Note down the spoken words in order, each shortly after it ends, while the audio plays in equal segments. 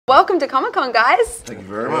Welcome to Comic-Con, guys. Thank you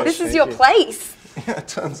very much. This is your place. Yeah, it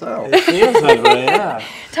turns out. It feels that way, yeah.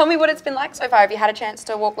 Tell me what it's been like so far. Have you had a chance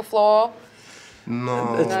to walk the floor?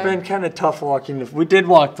 No. It's been kind of tough walking. We did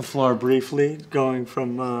walk the floor briefly, going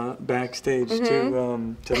from backstage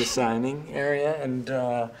to the signing area, and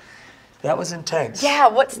that was intense. Yeah,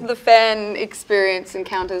 what's the fan experience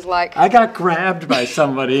encounters like? I got grabbed by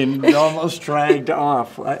somebody and almost dragged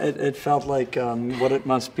off. It felt like what it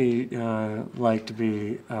must be like to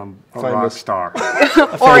be a rock star.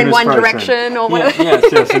 Or in One Direction, or whatever.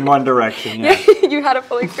 Yes, in One Direction, yeah. You had a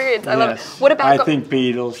full experience. I love it. What about I think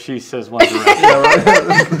Beatles, she says One Direction.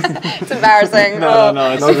 It's embarrassing.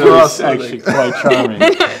 No, it's really actually quite charming.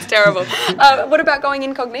 It's terrible. What about going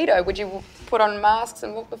incognito? Would you put on masks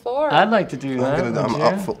and walk the floor? I'd like to do that. I'm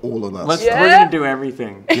up for all of that. We're going to do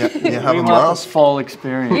everything. Yeah, you have we a want mask? the full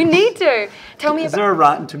experience. You need to. Tell me Is there a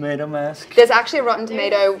Rotten Tomato mask? There's actually a Rotten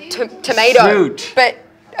Tomato tomato. Shoot. But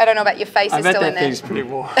I don't know about your face. Is still in there. I bet that thing's pretty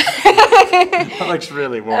warm. It looks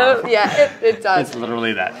really warm. Yeah, it does. It's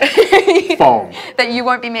literally that. Foam. That you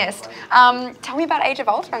won't be missed. Tell me about Age of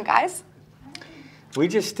Ultron, guys. We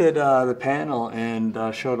just did the panel and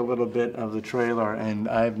showed a little bit of the trailer, and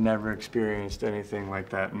I've never experienced anything like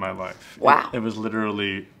that in my life. Wow. It was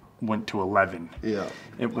literally went to 11. Yeah.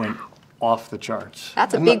 It went off the charts.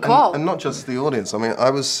 That's a big call. And not just the audience. I mean,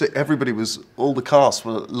 all the cast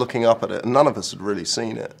were looking up at it, and none of us had really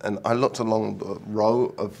seen it. And I looked along the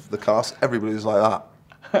row of the cast, everybody was like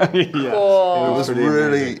that. Yeah. Cool. It was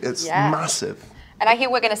really, it's massive. And I hear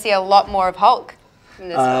we're going to see a lot more of Hulk.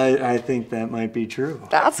 I think that might be true.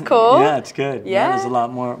 That's cool. Yeah, it's good. Yeah. There's a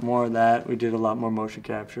lot more of that. We did a lot more motion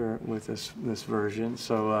capture with this version,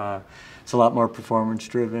 so it's a lot more performance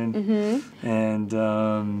driven. And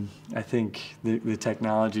I think the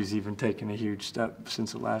technology's even taken a huge step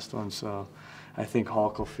since the last one. So I think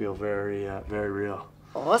Hulk will feel very real.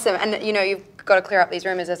 Awesome. And you know, you've got to clear up these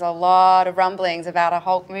rumors. There's a lot of rumblings about a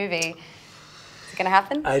Hulk movie. Is it going to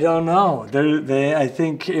happen? I don't know. I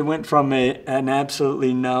think it went from an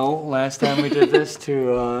absolutely no last time we did this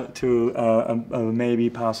to a maybe,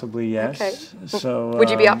 possibly yes. Okay. So would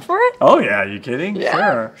you be up for it? Oh yeah, are you kidding?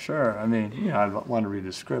 Yeah. Sure. I mean, yeah, I'd want to read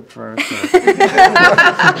the script first.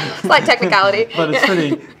 Slight technicality. But it's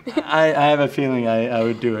pretty. I have a feeling I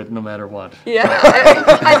would do it no matter what. Yeah,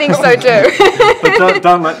 I think so too. But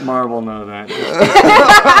don't let Marvel know that.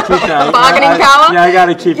 Bargaining power? Yeah, I got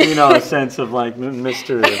to keep a sense of like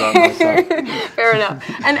mystery about myself. Fair enough.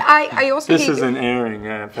 And I also this isn't airing.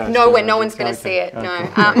 No one's going to see it. Okay. No.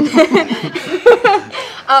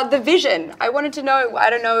 The Vision. I wanted to know. I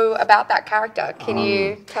don't know about that character. Can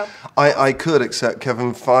you tell? I could, except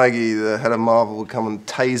Kevin Feige, the head of Marvel, would come and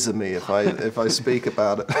taser me if I speak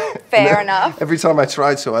about it. Fair enough. Every time I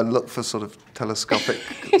try to, I look for sort of telescopic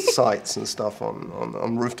sights and stuff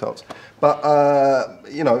on rooftops. But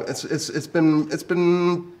you know, it's been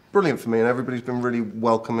brilliant for me, and everybody's been really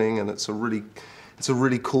welcoming, and it's a really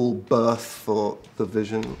cool birth for the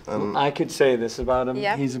Vision. And I could say this about him.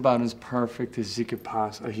 Yeah. He's about as perfect as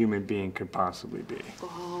a human being could possibly be.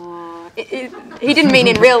 Oh, he didn't mean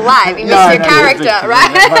in real life. He meant your character,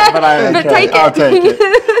 right? But I'll take it.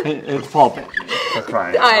 It's Paul Bettany. For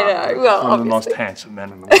crying out I loud. know. Well, one of the most handsome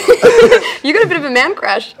men in the world. You got a bit of a man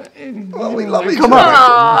crush. Well, we love each Come other.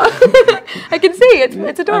 on. I can see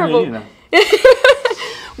it's adorable. I mean,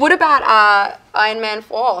 What about Iron Man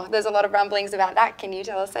 4? There's a lot of rumblings about that. Can you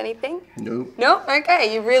tell us anything? No. No?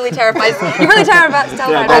 Okay. You really terrified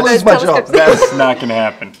about I'll lose my job. That's not going to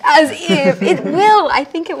happen. As if it will. I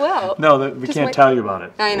think it will. No, we can't tell you about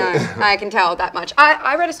it. I know. I can tell that much.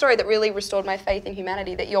 I read a story that really restored my faith in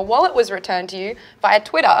humanity, that your wallet was returned to you via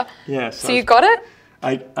Twitter. Yes. So you got it?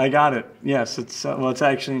 I got it. Yes, it's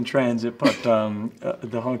actually in transit, but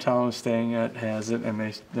the hotel I'm staying at has it, and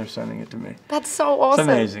they're sending it to me. That's so awesome. It's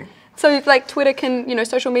amazing. So like Twitter can,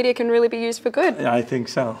 social media can really be used for good. I think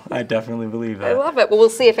so. I definitely believe that. I love it. Well, we'll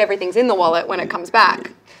see if everything's in the wallet when it comes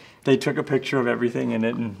back. They took a picture of everything in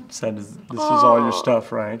it and said, "This is all your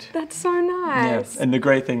stuff, right?" That's so nice. Yeah. And the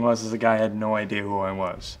great thing was, the guy had no idea who I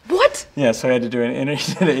was. What? Yeah, so I had to do an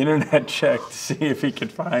internet check to see if he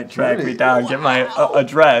could track me down, get my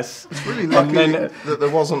address. It's really lucky that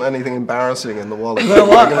there wasn't anything embarrassing in the wallet. There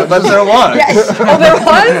was. But there was. Yes. Oh, there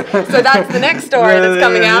was? So that's the next story that's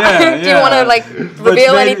coming out. Yeah, Do you want to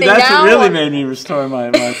reveal anything now? That's what really made me restore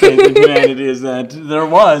my faith in humanity, is that there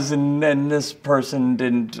was, and this person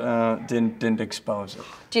didn't expose it.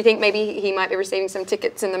 Do you think maybe he might be receiving some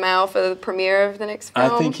tickets in the mail for the premiere of the next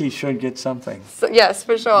film? I think he should get something. So, yes,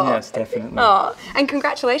 for sure. Yes, definitely. Oh, and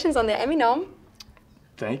congratulations on the Emmy nom.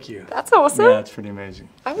 Thank you. That's awesome. Yeah, it's pretty amazing.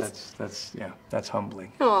 That's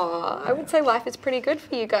humbling. Aw, I would say life is pretty good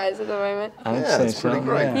for you guys at the moment. I'd Yeah, say it's pretty so,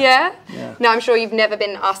 great. Yeah? Yeah. Now, I'm sure you've never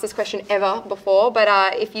been asked this question ever before, but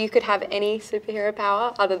if you could have any superhero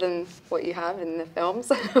power other than what you have in the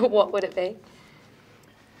films, what would it be?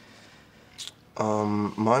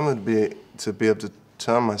 Mine would be to be able to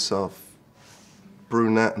turn myself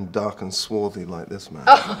brunette and dark and swarthy like this man.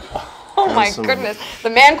 Oh my goodness, the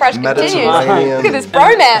man crush continues. Mediterranean. Look at this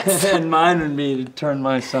bromance. And mine would be to turn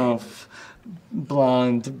myself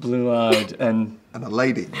blonde, blue-eyed, and And a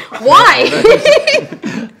lady. Why?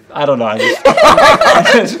 I don't know.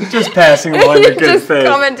 I just passing along the good Just faith.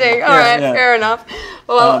 commenting. All right, fair enough.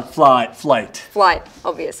 Well, Flight. flight,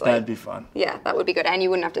 obviously. That'd be fun. Yeah, that would be good. And you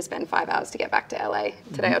wouldn't have to spend 5 hours to get back to LA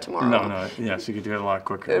today or tomorrow. No. Yes, you could do it a lot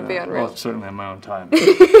quicker. It would be unreal. Well, certainly on my own time.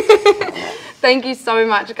 Thank you so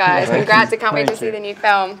much, guys. Congrats. I can't wait to Thank see you. the new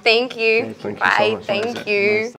film. Thank you. Thank you so Bye. much. Thank you.